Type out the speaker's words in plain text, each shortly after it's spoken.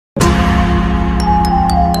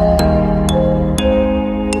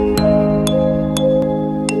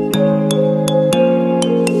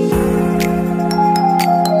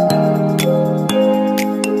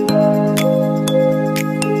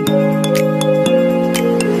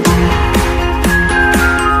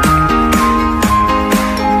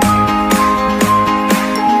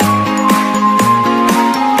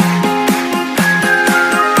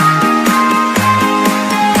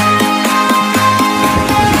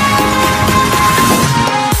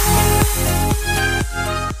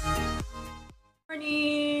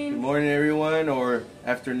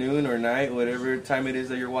afternoon or night, whatever time it is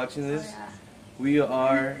that you're watching this. Oh, yeah. We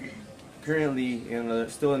are currently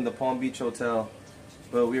still in the Palm Beach Hotel,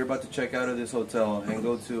 but we're about to check out of this hotel and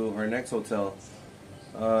go to our next hotel.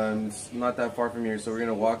 It's not that far from here, so we're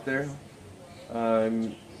gonna walk there.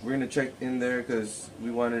 We're gonna check in there because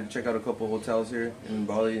we wanted to check out a couple hotels here in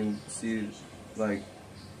Bali and see like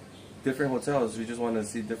different hotels. We just want to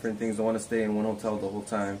see different things. Don't want to stay in one hotel the whole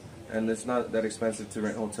time, and it's not that expensive to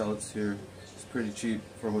rent hotels here. It's pretty cheap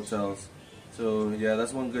for hotels. So yeah,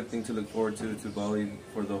 that's one good thing to look forward to Bali,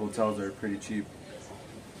 for the hotels are pretty cheap.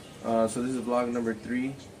 So this is vlog number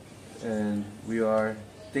 3, and we are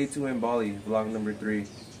day 2 in Bali, vlog number 3.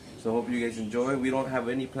 So hope you guys enjoy. We don't have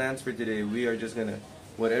any plans for today. We are just gonna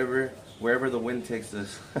wherever the wind takes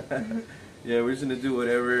us. Yeah, we're just gonna do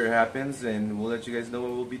whatever happens, and we'll let you guys know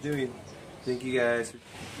what we'll be doing. Thank you guys.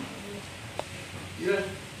 Yeah.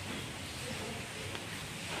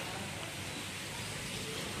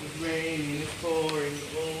 It's raining, it's pouring,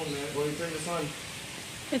 oh man. Well, you turn this on.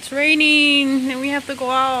 It's raining and we have to go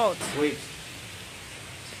out. Wait.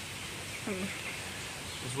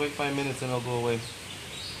 Just wait 5 minutes and I'll go away.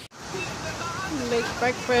 Make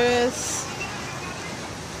breakfast.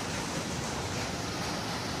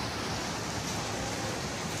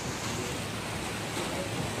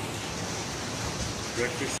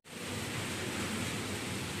 Breakfast.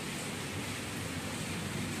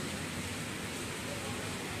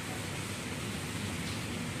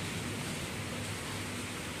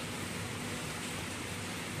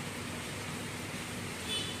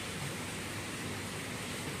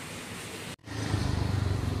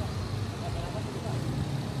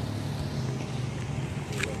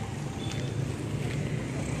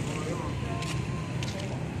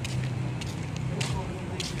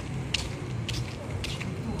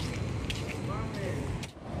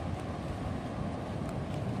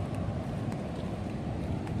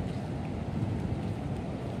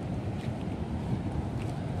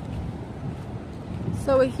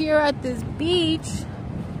 So we're here at this beach,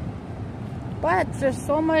 but there's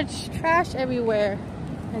so much trash everywhere.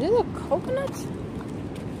 Are these a coconut?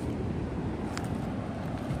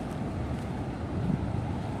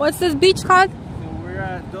 What's this beach called? So we're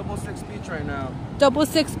at 66 Beach right now.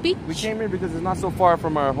 66 Beach? We came here because it's not so far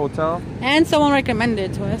from our hotel. And someone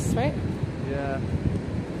recommended it to us, right? Yeah.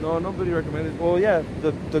 No, nobody recommended. Well, yeah,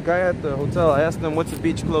 the guy at the hotel, I asked him what's a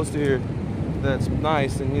beach close to here that's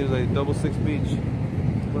nice, and he was like 66 Beach.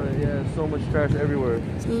 But yeah, so much trash everywhere.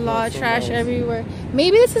 There's a lot of trash everywhere.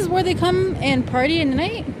 Maybe this is where they come and party in the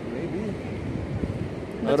night? Maybe.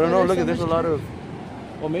 That's I don't know. Look, so there's a much lot trash.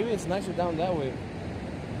 of... Well, maybe it's nicer down that way.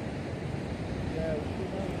 Yeah.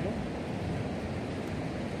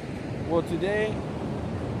 Well, today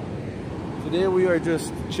we are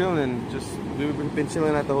just chilling. We've been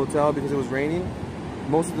chilling at the hotel because it was raining.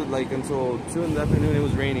 Most of the, like, until 2 in the afternoon, it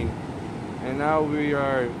was raining. And now we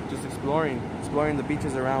are just exploring the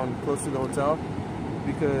beaches around close to the hotel,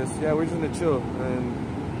 because yeah, we're just gonna chill, and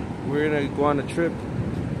we're gonna go on a trip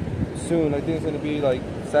soon. I think it's gonna be like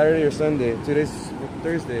Saturday or Sunday. Today's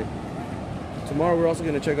Thursday. Tomorrow we're also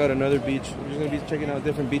gonna check out another beach. We're just gonna be checking out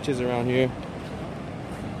different beaches around here.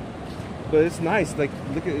 But it's nice. Like,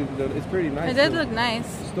 look at it, it's pretty nice. It does look nice.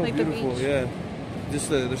 It's still like beautiful, the beach. yeah. Just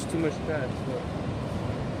there's too much trash. But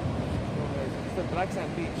it's the Black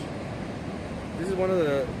Sand Beach. This is one of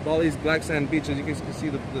the Bali's black sand beaches. You guys can see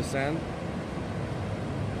the sand.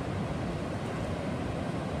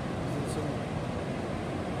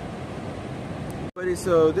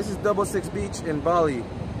 So this is 66 Beach in Bali.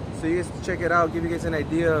 So you guys check it out, give you guys an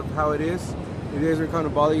idea of how it is. If you guys are coming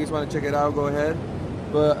to Bali, you guys want to check it out, go ahead.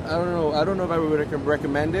 But I don't know if I would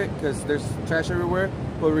recommend it because there's trash everywhere.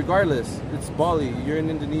 But regardless, it's Bali. You're in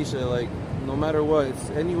Indonesia. Like, no matter what, it's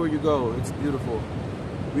anywhere you go, it's beautiful.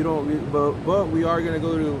 But we are gonna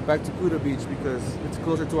go back to Kuta Beach because it's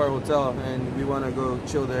closer to our hotel, and we want to go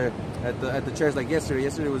chill there at the chairs like yesterday.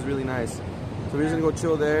 Yesterday was really nice, so we're just gonna go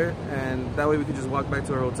chill there, and that way we can just walk back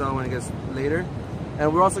to our hotel when it gets later.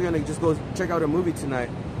 And we're also gonna just go check out a movie tonight.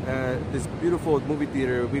 This beautiful movie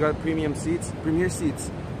theater. We got premier seats.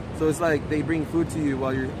 So it's like they bring food to you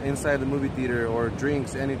while you're inside the movie theater, or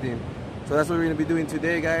drinks, anything. So that's what we're gonna be doing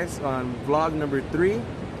today, guys, on vlog number 3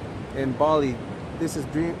 in Bali. This is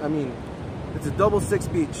it's a 66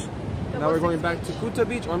 Beach. Now we're going back to Kuta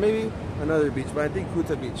Beach, or maybe another beach, but I think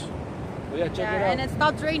Kuta Beach. But yeah, check it out. And it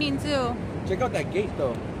stopped raining too. Check out that gate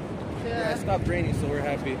though. Yeah, it stopped raining, so we're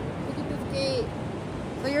happy. Look at this gate.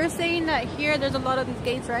 So you're saying that here there's a lot of these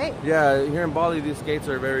gates, right? Yeah, here in Bali these gates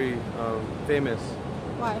are very famous.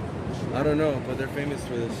 Why? I don't know, but they're famous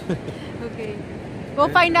for this. Okay. We'll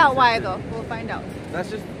find out why though. We'll find out.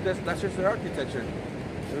 That's just their architecture.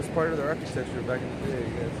 It was part of their architecture back in the day, I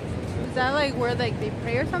guess. Is that like where like they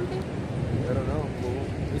pray or something? I don't know.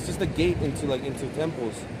 Well, it's just a gate into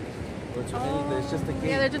temples. Or to anything. It's just a gate.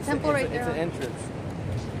 Yeah, there's a temple right there. It's an entrance.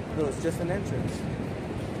 No, it's just an entrance.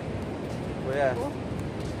 But yeah. Cool.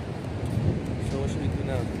 So what should we do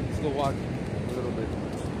now? Let's go walk a little bit.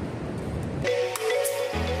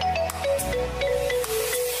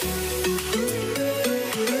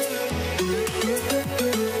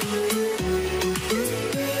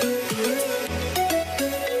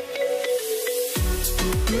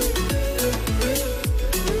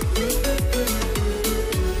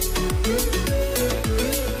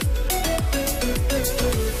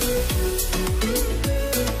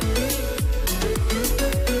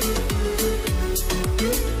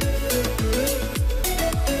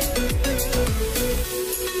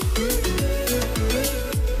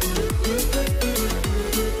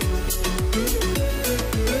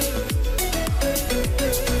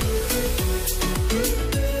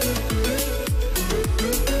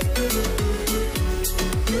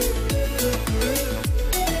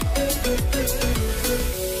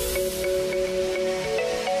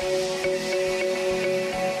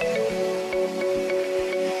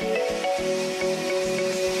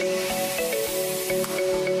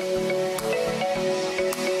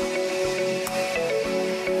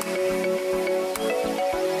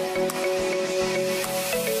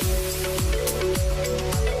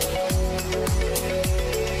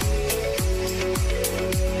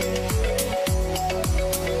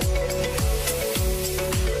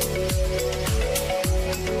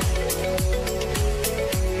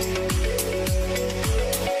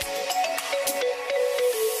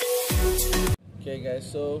 Okay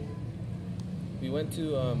guys, so we went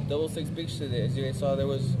to 66 Beach today. As you guys saw, there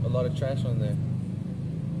was a lot of trash on there.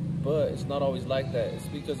 But it's not always like that. It's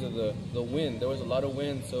because of the wind. There was a lot of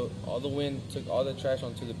wind, so all the wind took all the trash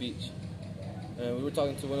onto the beach. And we were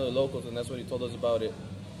talking to one of the locals, and that's what he told us about it.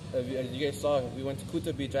 As you guys saw, we went to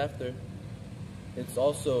Kuta Beach after. It's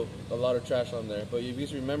also a lot of trash on there. But if you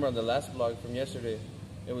guys remember on the last vlog from yesterday,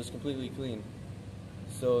 it was completely clean.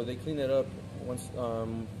 So they cleaned it up once.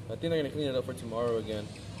 I think they're gonna clean it up for tomorrow again.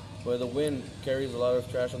 But the wind carries a lot of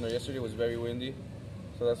trash on there. Yesterday was very windy,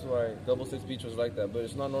 so that's why 66 Beach was like that. But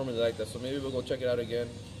it's not normally like that. So maybe we'll go check it out again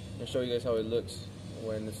and show you guys how it looks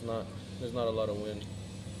when there's not a lot of wind.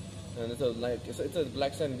 And it's a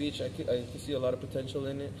black sand beach. I can see a lot of potential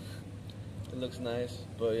in it. It looks nice,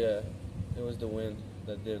 but yeah, it was the wind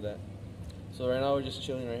that did that. So right now we're just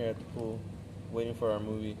chilling right here at the pool, waiting for our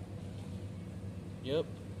movie. Yep.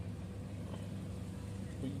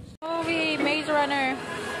 Movie Maze Runner.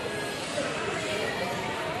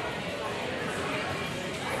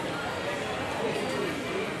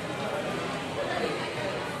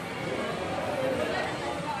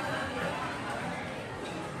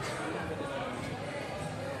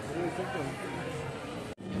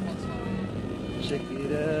 Check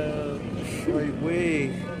it out.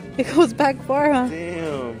 Wait. It goes back far, huh?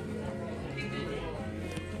 Damn.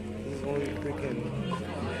 This is only freaking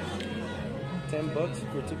 $10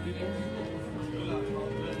 for 2 people.